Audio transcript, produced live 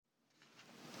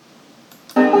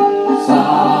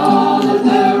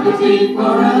feet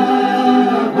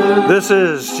forever. This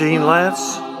is Gene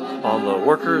Lance on the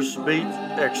Workers Beat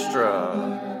Extra.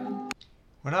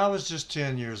 When I was just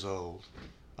 10 years old,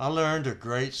 I learned a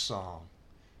great song.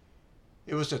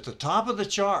 It was at the top of the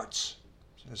charts.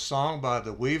 A song by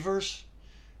the Weavers.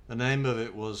 The name of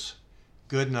it was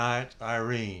Good Night,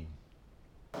 Irene.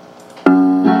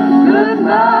 Good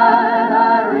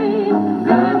night, Irene.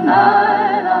 Good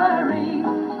night, Irene.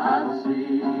 I'll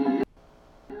see you.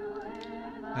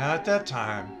 Now at that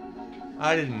time,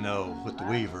 I didn't know what the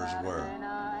Weavers were.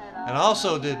 And I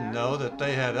also didn't know that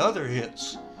they had other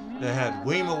hits. They had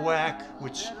Weema-Whack,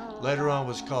 which later on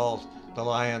was called The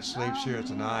Lion Sleeps Here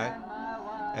Tonight.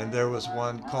 And there was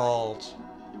one called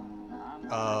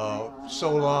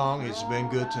So Long, It's Been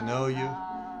Good to Know You.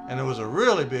 And there was a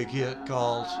really big hit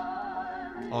called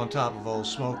On Top of Old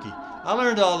Smoky. I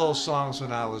learned all those songs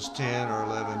when I was 10 or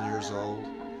 11 years old.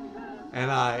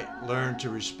 And I learned to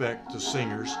respect the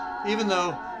singers, even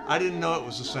though I didn't know it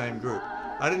was the same group.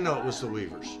 I didn't know it was the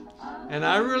Weavers. And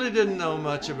I really didn't know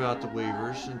much about the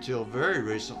Weavers until very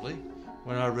recently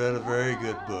when I read a very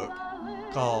good book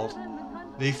called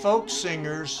The Folk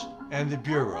Singers and the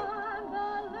Bureau,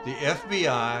 the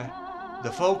FBI,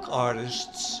 the Folk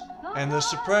Artists, and the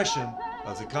Suppression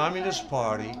of the Communist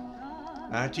Party,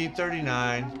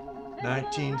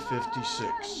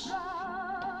 1939-1956.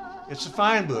 It's a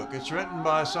fine book. It's written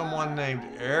by someone named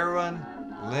Aaron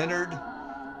Leonard,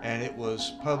 and it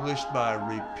was published by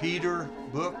Repeater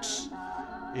Books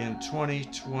in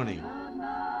 2020.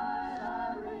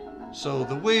 So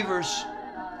the Weavers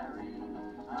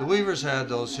had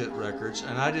those hit records,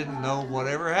 and I didn't know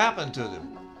whatever happened to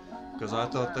them because I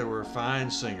thought they were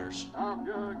fine singers.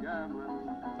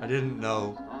 I didn't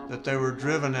know that they were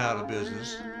driven out of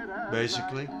business,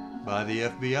 basically, by the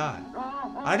FBI.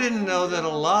 I didn't know that a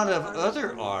lot of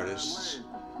other artists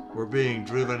were being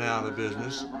driven out of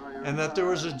business, and that there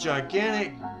was a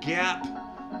gigantic gap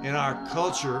in our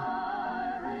culture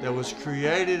that was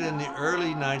created in the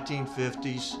early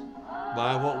 1950s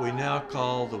by what we now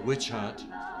call the witch hunt.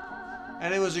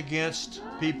 And it was against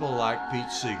people like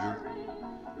Pete Seeger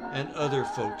and other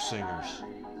folk singers.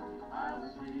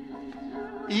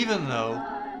 Even though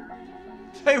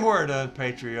they weren't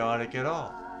unpatriotic at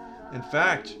all. In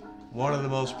fact, one of the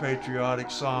most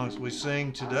patriotic songs we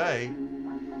sing today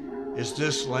is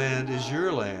This Land Is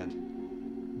Your Land.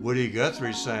 Woody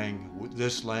Guthrie sang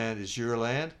This Land Is Your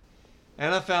Land.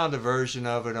 And I found a version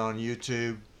of it on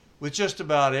YouTube with just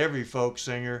about every folk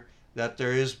singer that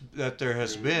there has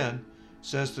been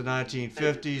since the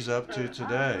 1950s up to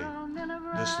today.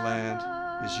 This land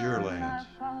is your land.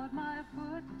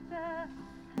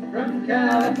 From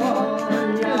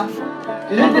California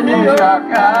to the New York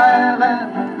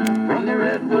Island, from the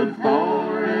Redwood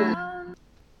Forest.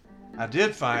 I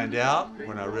did find out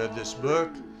when I read this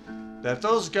book that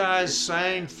those guys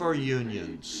sang for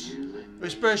unions,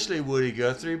 especially Woody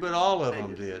Guthrie, but all of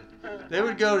them did. They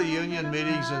would go to union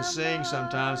meetings and sing.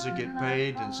 Sometimes they get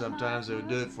paid, and sometimes they would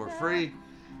do it for free.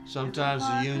 Sometimes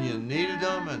the union needed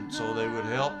them, and so they would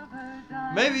help.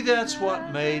 Maybe that's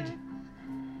what made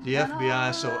the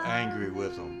FBI so angry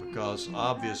with them, because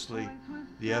obviously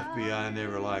the FBI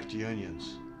never liked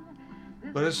unions.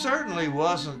 But it certainly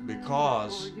wasn't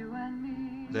because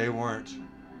they weren't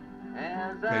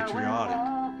patriotic.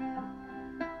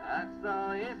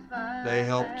 They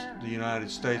helped the United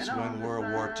States win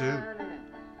World War II.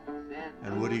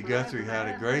 And Woody Guthrie had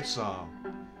a great song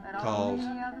called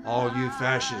All You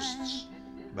Fascists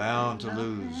Bound to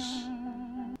Lose.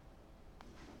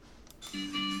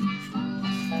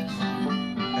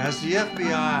 As the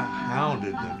FBI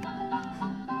hounded them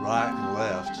right and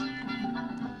left,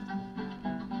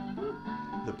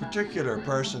 the particular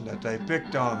person that they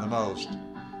picked on the most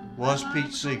was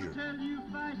Pete Seeger.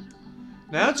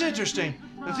 Now it's interesting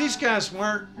that these guys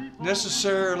weren't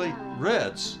necessarily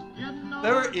Reds.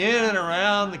 They were in and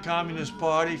around the Communist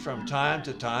Party from time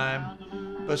to time,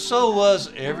 but so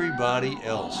was everybody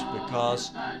else,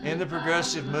 because in the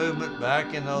progressive movement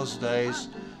back in those days,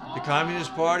 the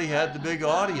Communist Party had the big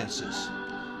audiences.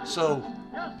 So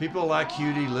people like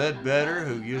Hughie Ledbetter,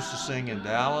 who used to sing in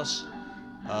Dallas,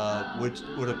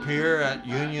 would appear at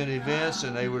union events,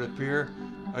 and they would appear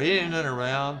in and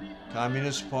around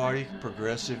Communist Party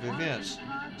progressive events.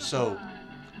 So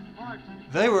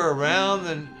they were around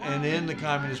and in the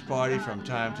Communist Party from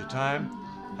time to time.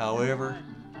 However,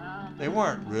 they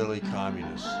weren't really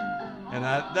communists. And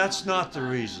that's not the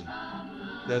reason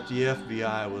that the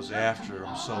FBI was after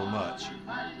them so much.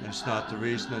 And it's not the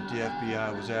reason that the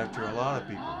FBI was after a lot of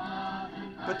people.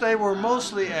 But they were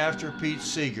mostly after Pete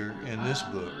Seeger in this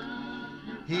book.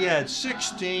 He had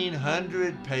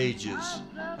 1,600 pages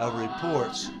of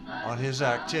reports on his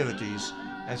activities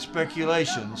and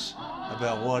speculations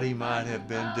about what he might have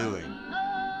been doing.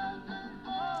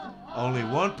 Only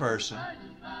one person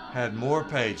had more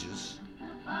pages.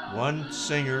 One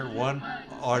singer, one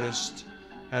artist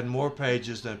had more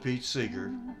pages than Pete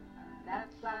Seeger,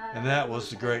 and that was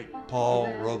the great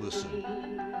Paul Robeson.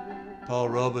 Paul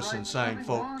Robeson sang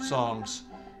folk songs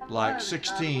like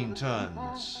 16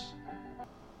 Tons.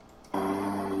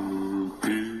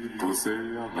 People say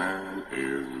a man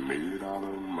is made out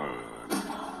of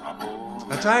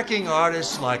mud. Attacking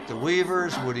artists like the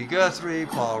Weavers, Woody Guthrie,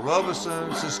 Paul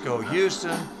Robeson, Cisco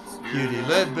Houston, Hughie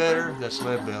Ledbetter, that's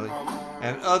Leadbelly,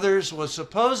 and others was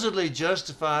supposedly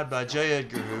justified by J.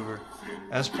 Edgar Hoover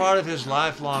as part of his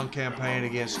lifelong campaign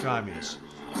against communists.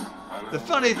 The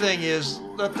funny thing is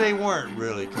that they weren't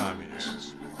really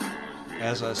communists,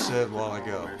 as I said a while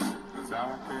ago.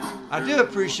 I do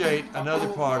appreciate another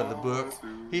part of the book.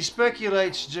 He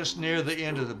speculates just near the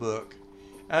end of the book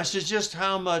as to just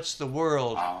how much the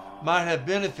world might have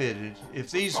benefited if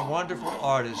these wonderful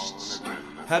artists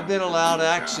had been allowed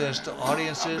access to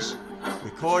audiences,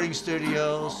 recording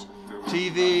studios,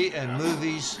 TV, and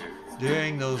movies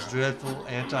during those dreadful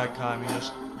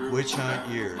anti-communist witch hunt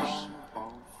years.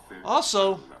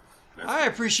 Also, I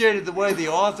appreciated the way the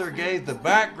author gave the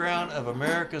background of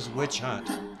America's witch hunt.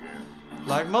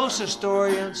 Like most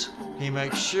historians, he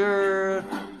makes sure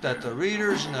that the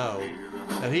readers know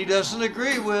that he doesn't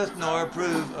agree with nor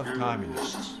approve of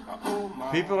communists.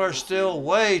 People are still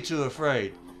way too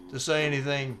afraid to say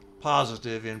anything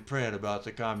positive in print about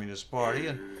the Communist Party,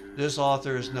 and this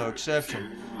author is no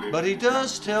exception. But he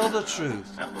does tell the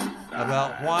truth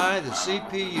about why the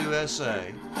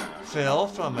CPUSA fell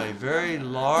from a very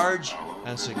large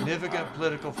and significant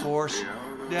political force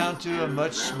down to a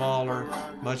much smaller,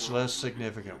 much less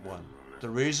significant one. The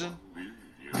reason?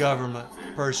 Government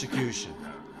persecution.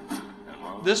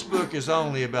 This book is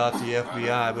only about the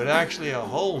FBI, but actually a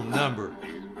whole number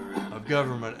of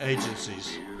government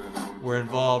agencies were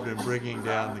involved in bringing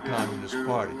down the Communist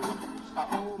Party.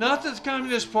 Not that the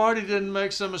Communist Party didn't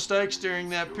make some mistakes during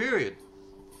that period.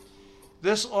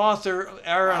 This author,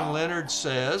 Aaron Leonard,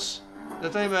 says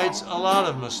that they made a lot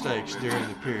of mistakes during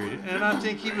the period, and I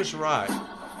think he was right,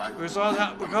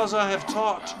 because I have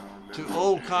talked to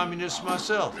old communists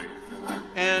myself,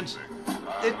 and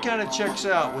it kind of checks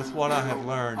out with what I have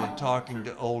learned in talking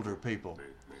to older people.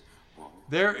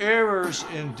 Their errors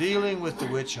in dealing with the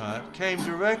witch hunt came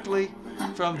directly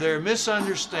from their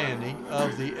misunderstanding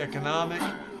of the economic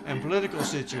and political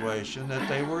situation that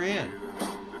they were in.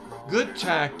 Good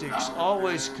tactics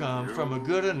always come from a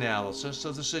good analysis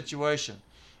of the situation.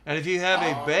 And if you have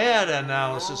a bad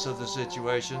analysis of the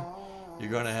situation, you're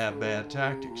going to have bad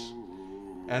tactics.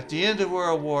 At the end of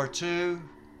World War II,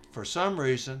 for some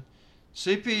reason,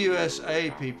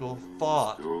 CPUSA people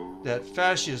thought that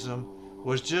fascism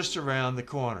was just around the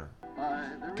corner.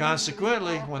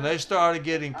 Consequently, when they started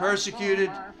getting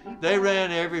persecuted, they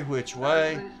ran every which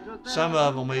way. Some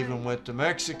of them even went to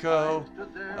Mexico.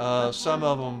 Some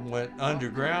of them went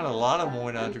underground. A lot of them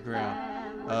went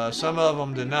underground. Some of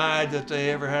them denied that they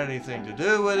ever had anything to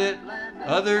do with it.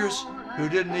 Others, who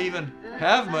didn't even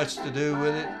have much to do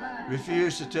with it,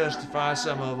 refused to testify.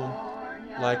 Some of them,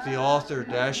 like the author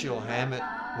Dashiell Hammett,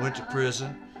 went to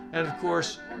prison. And of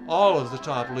course, all of the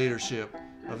top leadership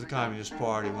of the Communist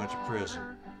Party went to prison.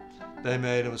 They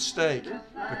made a mistake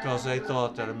because they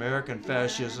thought that American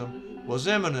fascism was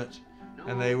imminent,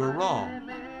 and they were wrong,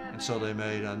 and so they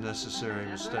made unnecessary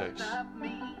mistakes.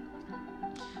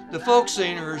 The folk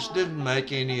singers didn't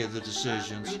make any of the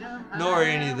decisions, nor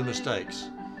any of the mistakes.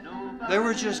 They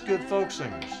were just good folk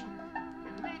singers.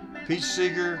 Pete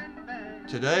Seeger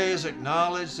today is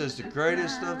acknowledged as the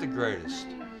greatest of the greatest,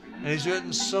 and he's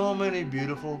written so many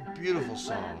beautiful, beautiful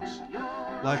songs,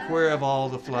 like Where Have All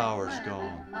the Flowers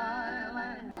Gone?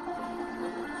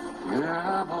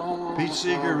 Pete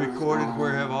Seeger recorded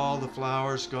Where Have All the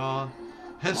Flowers Gone?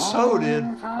 And so did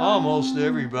almost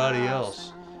everybody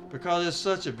else, because it's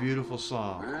such a beautiful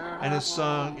song, and it's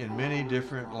sung in many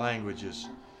different languages.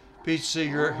 Pete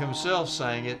Seeger himself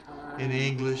sang it in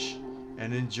English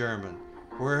and in German.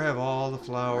 Where have all the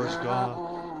flowers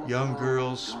gone? Young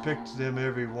girls picked them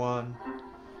every one.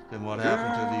 Then what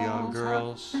happened to the young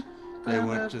girls? They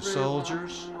went to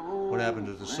soldiers. What happened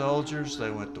to the soldiers?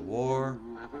 They went to war.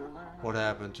 What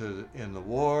happened in the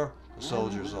war? The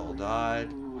soldiers all died.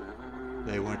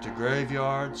 They went to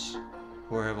graveyards.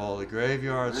 Where have all the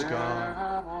graveyards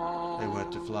gone? They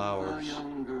went to flowers.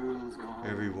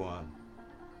 Every one.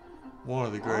 One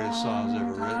of the greatest songs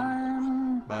ever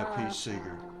written by Pete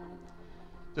Seeger.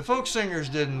 The folk singers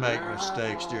didn't make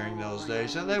mistakes during those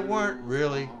days, and they weren't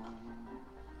really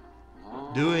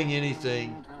doing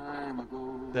anything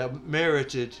that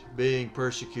merited being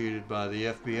persecuted by the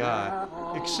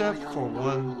FBI, except for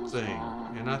one thing.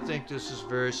 And I think this is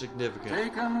very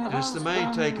significant. And it's the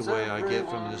main takeaway I get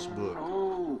from this book.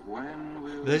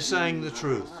 They sang the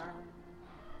truth.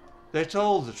 They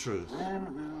told the truth.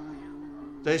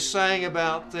 They sang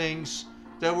about things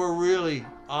that were really,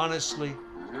 honestly,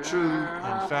 true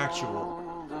and factual.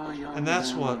 And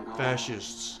that's what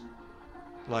fascists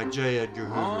like J. Edgar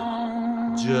Hoover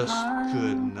just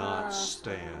could not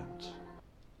stand.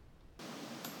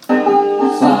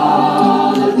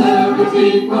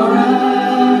 Solidarity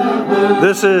forever.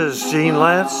 This is Gene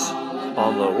Lance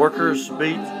on the Workers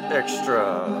Beat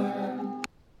Extra.